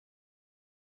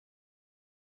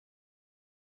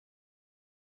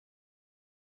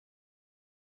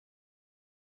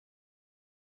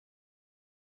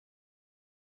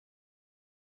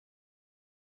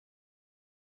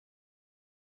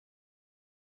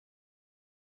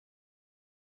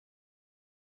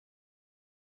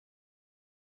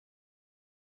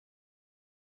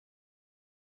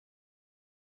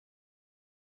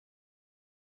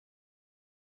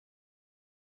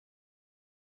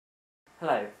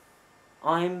Hello,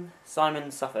 I'm Simon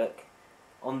Suffolk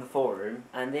on the forum,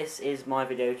 and this is my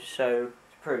video to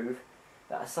prove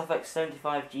that a Suffolk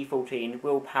 75G14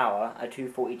 will power a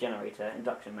 240 generator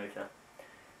induction motor.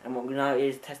 And what I'm going to do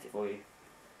is test it for you.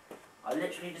 I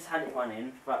literally just had it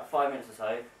running for about 5 minutes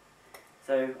or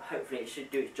so hopefully it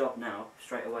should do its job now,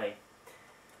 straight away.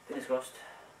 Fingers crossed.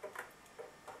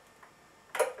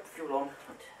 Fuel on.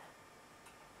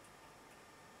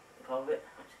 Part of it.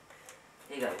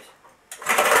 Here goes.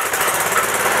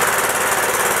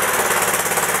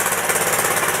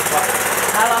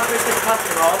 Now after it's been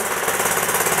customer on,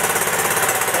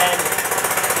 then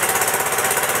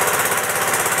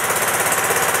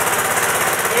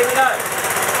here we go.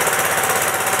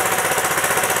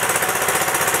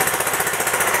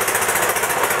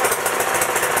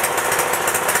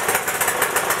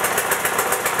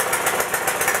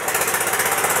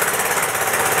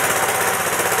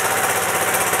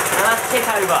 Now that's tick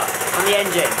over on the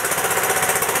engine.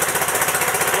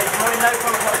 There's probably no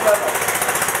problem whatsoever.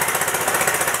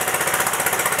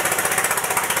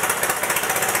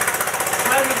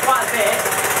 Quite a bit,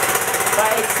 but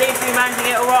it seems to be managing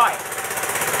it alright.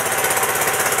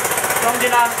 Long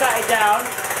enough I've sat it down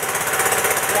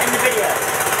to end the video.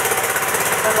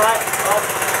 Turn the light off,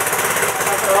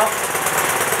 turn it off.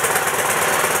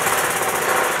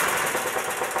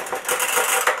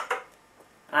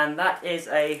 And that is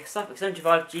a Suffolk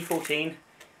 75G14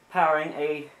 powering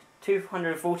a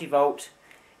 240 volt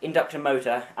induction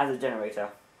motor as a generator,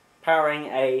 powering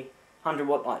a 100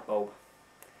 watt light bulb.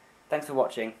 Thanks for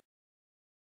watching.